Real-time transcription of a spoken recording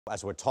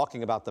As we're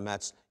talking about the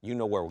Mets, you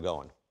know where we're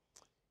going.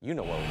 You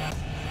know where we're going.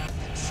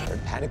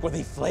 Concerned panic with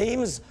the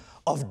flames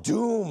of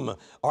doom.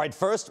 All right,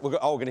 first, we're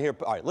going to hear.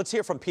 All right, let's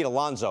hear from Pete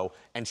Alonso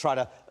and try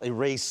to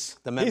erase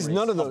the memories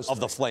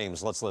of the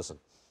flames. Let's listen.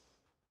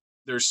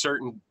 There's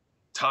certain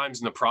times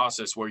in the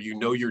process where you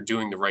know you're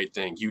doing the right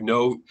thing. You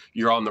know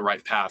you're on the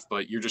right path,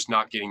 but you're just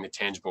not getting the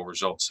tangible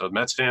results. So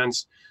Mets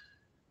fans,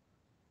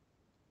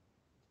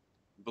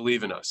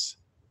 believe in us.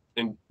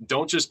 And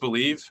don't just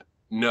believe,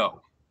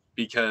 know.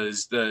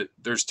 Because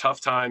there's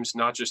tough times,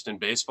 not just in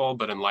baseball,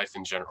 but in life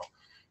in general.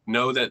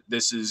 Know that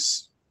this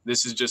is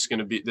just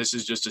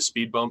a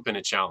speed bump and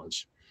a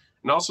challenge.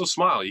 And also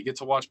smile. You get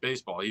to watch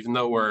baseball, even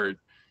though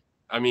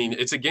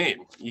it's a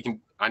game.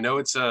 I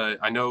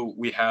know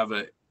we have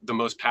the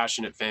most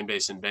passionate fan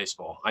base in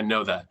baseball. I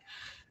know that.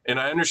 And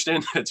I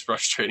understand that it's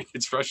frustrating.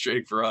 It's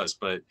frustrating for us,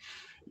 but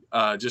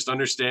just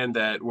understand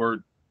that we're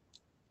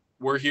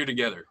here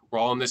together. We're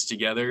all in this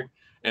together,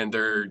 and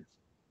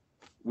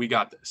we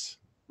got this.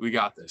 We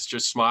got this.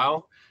 Just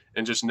smile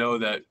and just know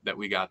that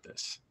we got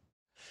this.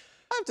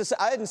 I have to say,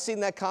 I hadn't seen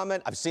that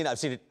comment. I've seen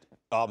it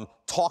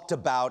talked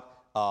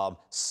about,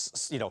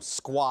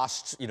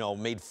 squashed,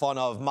 made fun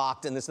of,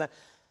 mocked, and this and that.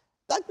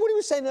 Like what he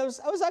was saying, that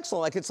was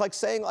excellent. Like it's like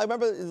saying, I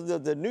remember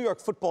the New York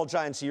Football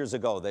Giants years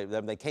ago.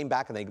 They came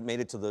back and they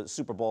made it to the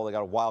Super Bowl. They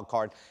got a wild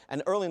card,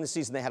 and early in the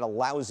season they had a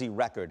lousy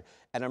record.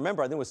 And I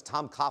remember, I think it was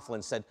Tom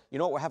Coughlin said, "You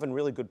know what? We're having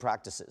really good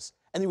practices."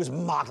 And he was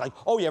mocked, like,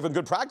 "Oh, you're having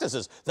good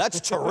practices?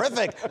 That's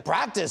terrific.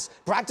 Practice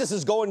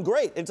is going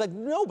great." And it's like,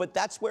 no, but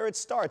that's where it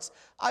starts.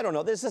 I don't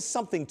know. There's just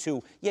something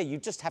to, you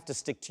just have to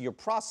stick to your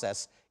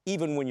process,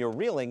 even when you're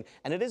reeling.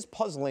 And it is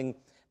puzzling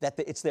that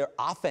it's their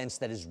offense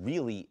that is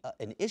really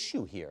an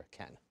issue here,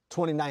 Ken.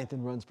 29th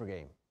in runs per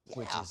game,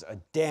 which is a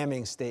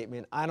damning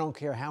statement. I don't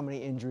care how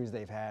many injuries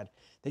they've had.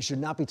 They should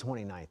not be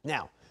 29th.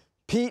 Now,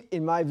 Pete,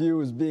 in my view,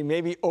 is being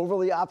maybe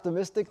overly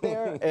optimistic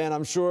there, and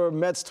I'm sure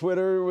Mets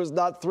Twitter was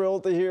not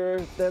thrilled to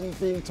hear them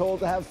being told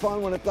to have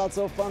fun when it's not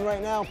so fun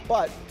right now.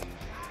 But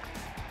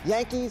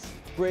Yankees,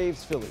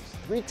 Braves, Phillies,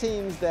 three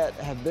teams that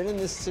have been in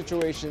this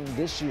situation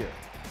this year.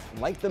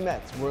 Like the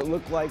Mets, where it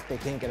looked like they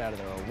can't get out of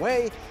their own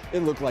way. It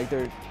looked like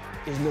there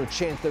is no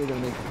chance they were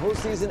going to make the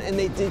postseason, and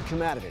they did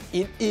come out of it.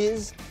 It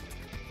is,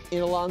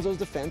 in Alonso's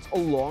defense, a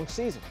long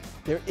season.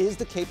 There is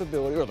the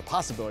capability or the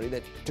possibility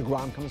that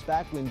DeGrom comes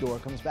back,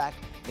 Lindor comes back,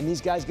 and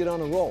these guys get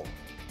on a roll.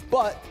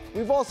 But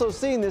we've also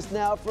seen this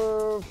now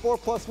for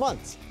 4+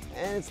 months,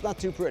 and it's not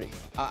too pretty.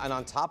 And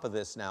on top of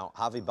this now,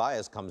 Javi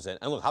Baez comes in.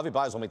 And look, Javi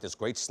Baez will make this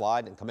great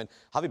slide and come in.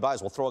 Javi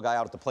Baez will throw a guy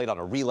out at the plate on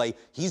a relay.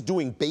 He's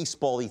doing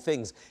baseball-y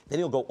things. Then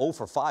he'll go 0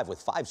 for 5 with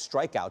 5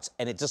 strikeouts,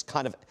 and it just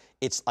kind of,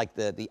 it's like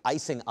the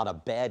icing on a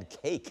bad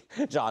cake,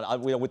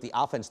 John, with the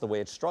offense the way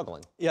it's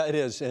struggling. Yeah, it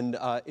is. And,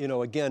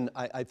 again,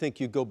 I think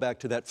you go back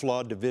to that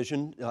flawed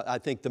division. I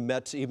think the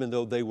Mets, even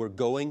though they were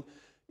going,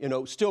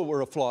 still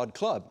were a flawed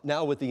club.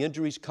 Now with the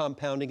injuries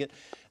compounding it,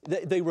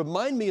 they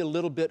remind me a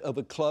little bit of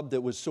a club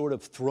that was sort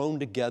of thrown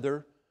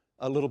together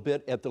a little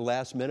bit at the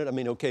last minute. I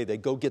mean, okay, they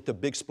go get the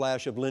big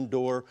splash of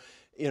Lindor,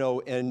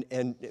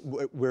 and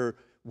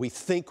we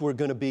think we're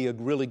going to be a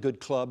really good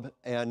club,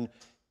 and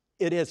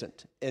it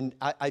isn't. And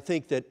I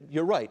think that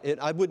you're right.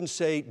 I wouldn't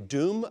say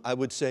doom. I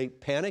would say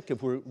panic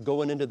if we're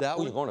going into that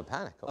one. You're going to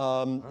panic.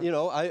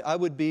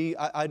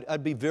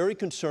 I'd be very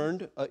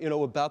concerned,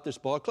 about this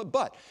ball club.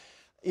 But,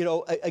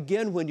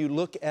 again, when you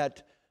look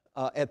at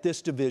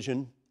this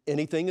division,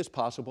 anything is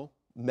possible.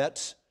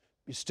 Mets,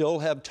 you still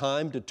have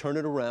time to turn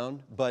it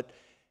around, but,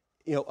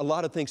 a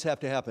lot of things have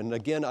to happen. And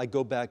again, I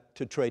go back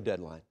to trade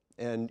deadline.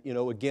 And,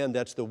 again,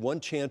 that's the one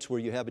chance where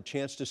you have a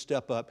chance to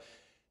step up.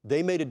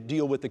 They made a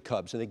deal with the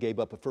Cubs, and they gave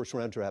up a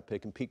first-round draft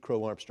pick and Pete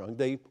Crow Armstrong.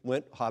 They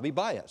went Javi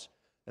Baez.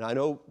 And I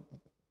know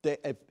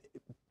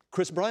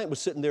Chris Bryant was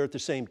sitting there at the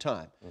same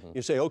time. Mm-hmm.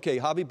 You say, okay,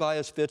 Javi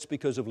Baez fits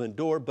because of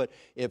Lindor, but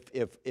if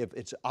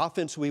it's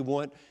offense we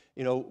want,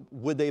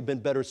 would they have been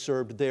better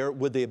served there?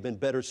 Would they have been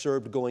better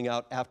served going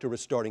out after a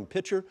starting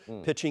pitcher?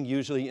 Pitching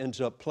usually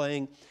ends up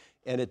playing.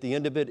 And at the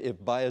end of it,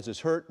 if Baez is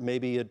hurt,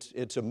 maybe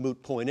it's a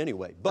moot point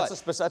anyway.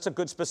 But that's a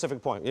good specific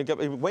point.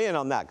 Weigh in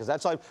on that, because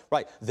that's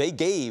right. They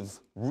gave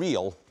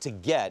real to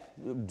get.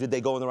 Did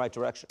they go in the right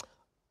direction?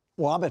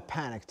 Well, I'm at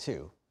panic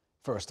too,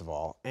 first of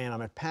all, and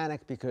I'm at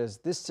panic because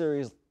this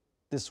series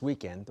this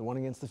weekend, the one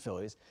against the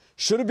Phillies,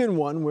 should have been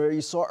one where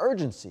you saw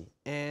urgency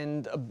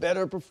and a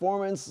better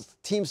performance,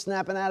 team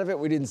snapping out of it.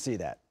 We didn't see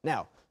that.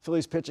 Now,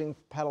 Phillies pitching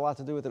had a lot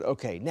to do with it.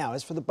 Okay, now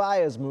as for the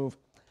Baez move,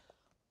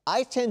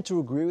 I tend to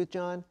agree with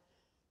John.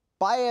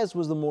 Baez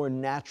was the more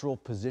natural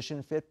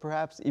position fit,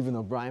 perhaps, even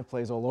though Bryant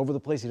plays all over the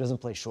place. He doesn't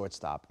play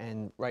shortstop,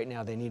 and right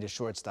now they need a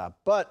shortstop.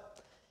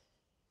 But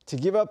to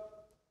give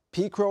up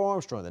Pete Crow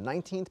Armstrong, the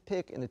 19th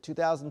pick in the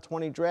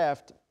 2020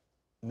 draft,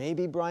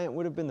 maybe Bryant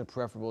would have been the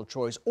preferable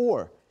choice.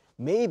 Or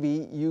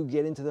maybe you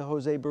get into the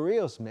Jose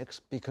Barrios mix,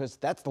 because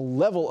that's the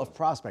level of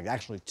prospect.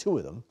 Actually, 2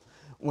 of them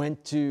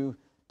went to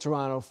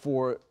Toronto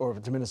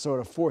to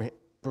Minnesota for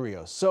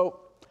Barrios. So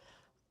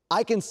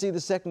I can see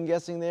the second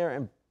guessing there,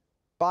 and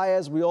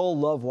Baez, we all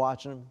love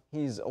watching him.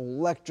 He's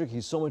electric.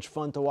 He's so much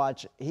fun to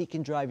watch. He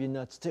can drive you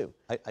nuts, too.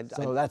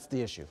 So that's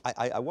the issue.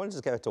 I wanted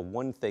to get back to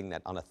one thing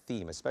that on a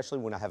theme, especially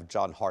when I have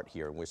John Hart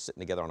here and we're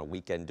sitting together on a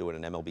weekend doing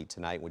an MLB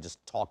Tonight. And we're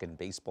just talking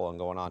baseball and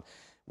going on.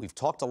 We've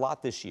talked a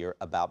lot this year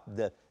about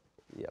the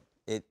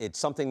it's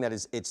something that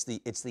is it's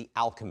the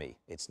alchemy.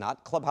 It's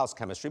not clubhouse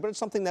chemistry, but it's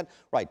something that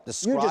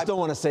the you just don't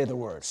want to say the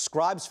word.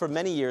 Scribes for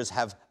many years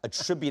have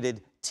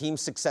attributed team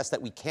success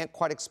that we can't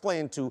quite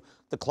explain to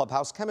the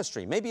clubhouse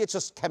chemistry. Maybe it's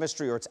just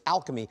chemistry or it's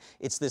alchemy.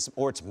 It's this,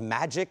 or it's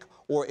magic,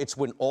 or it's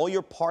when all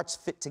your parts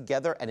fit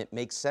together and it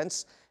makes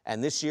sense.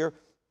 And this year,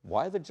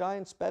 why are the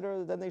Giants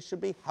better than they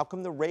should be? How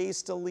come the Rays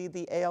still lead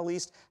the AL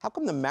East? How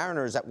come the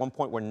Mariners at one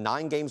point were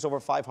 9 games over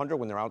 500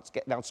 when they're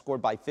getting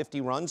outscored by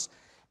 50 runs?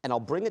 And I'll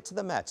bring it to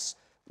the Mets.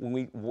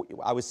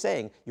 I was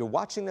saying, you're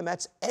watching the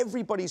Mets,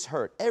 everybody's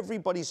hurt.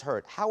 Everybody's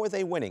hurt. How are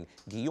they winning?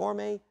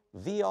 Guillorme,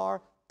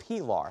 VR,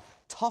 Pilar.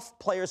 Tough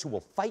players who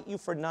will fight you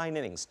for 9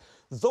 innings.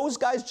 Those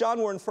guys,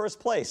 John, were in first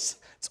place.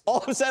 It's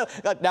all I'm saying.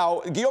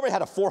 Now, Guillorme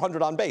had a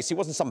 400 on base. He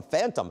wasn't some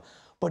phantom.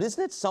 But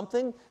isn't it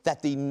something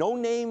that the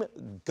no-name,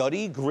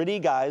 gutty, gritty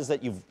guys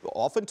that you've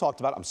often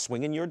talked about, I'm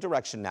swinging your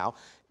direction now,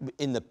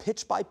 in the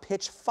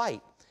pitch-by-pitch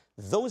fight,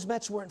 those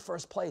Mets were in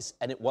first place,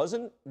 and it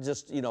wasn't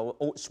just,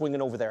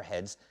 swinging over their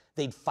heads.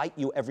 They'd fight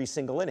you every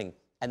single inning,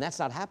 and that's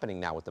not happening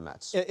now with the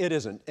Mets. It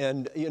isn't.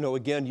 And,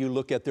 again, you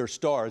look at their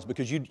stars,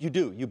 because you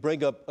do. You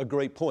bring up a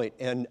great point,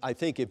 and I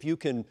think if you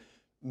can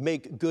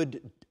make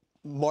good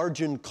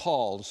margin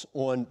calls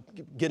on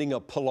getting a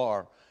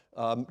Pilar,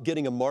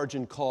 getting a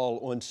margin call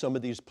on some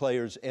of these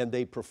players, and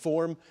they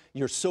perform,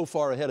 you're so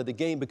far ahead of the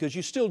game because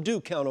you still do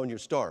count on your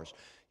stars.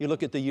 You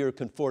look at the year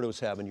Conforto's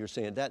having, you're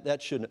saying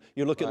that shouldn't.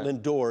 You look at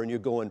Lindor and you're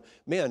going,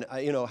 man,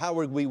 how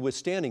are we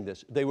withstanding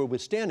this? They were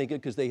withstanding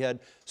it because they had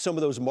some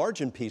of those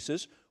margin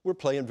pieces were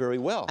playing very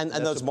well. And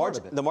those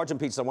the margin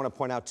pieces I want to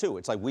point out too.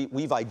 It's like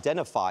we've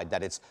identified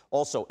that it's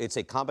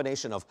a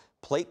combination of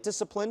plate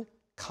discipline,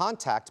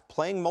 contact,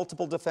 playing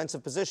multiple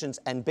defensive positions,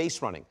 and base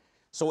running.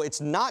 So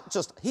it's not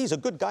just he's a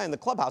good guy in the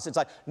clubhouse. It's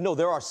like, no,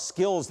 there are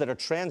skills that are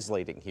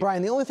translating here.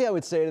 Brian, the only thing I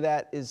would say to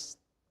that is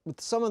with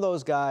some of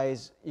those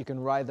guys, you can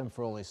ride them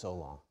for only so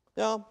long.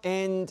 Yeah.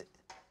 And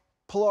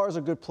Pilar's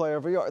a good player.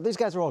 These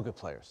guys are all good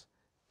players.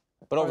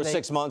 But over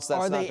 6 months,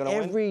 that's not going to win?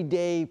 Are they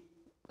everyday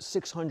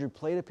 600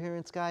 plate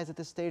appearance guys at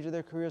this stage of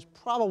their careers?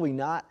 Probably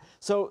not.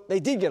 So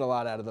they did get a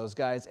lot out of those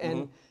guys.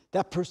 And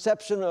that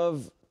perception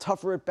of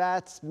tougher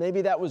at-bats,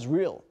 maybe that was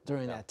real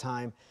during that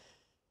time.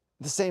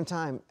 At the same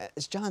time,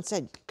 as John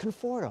said,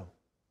 Conforto.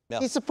 Yeah.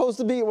 He's supposed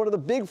to be one of the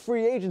big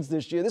free agents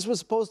this year. This was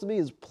supposed to be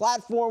his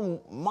platform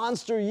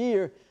monster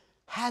year.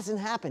 Hasn't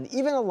happened.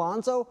 Even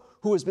Alonso,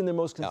 who has been their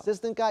most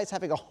consistent guy, is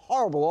having a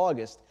horrible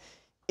August.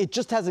 It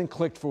just hasn't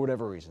clicked for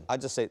whatever reason. I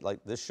just say,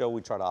 like, this show,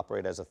 we try to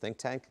operate as a think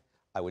tank.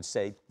 I would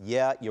say,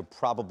 yeah, you're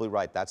probably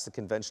right. That's the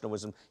conventional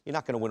wisdom. You're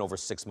not going to win over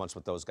 6 months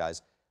with those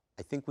guys.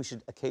 I think we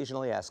should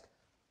occasionally ask,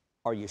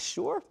 are you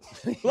sure?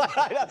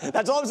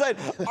 That's all I'm saying.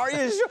 Are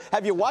you sure?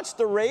 Have you watched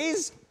the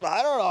Rays?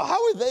 I don't know. How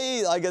are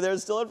they? Like, they're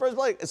still in first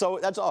place. So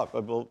that's all.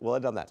 We'll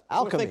end on that.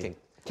 Alchemy.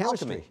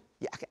 Chemistry.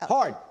 Yeah.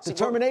 Hard.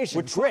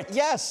 Determination. Grit.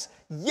 Yes.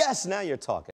 Yes. Now you're talking.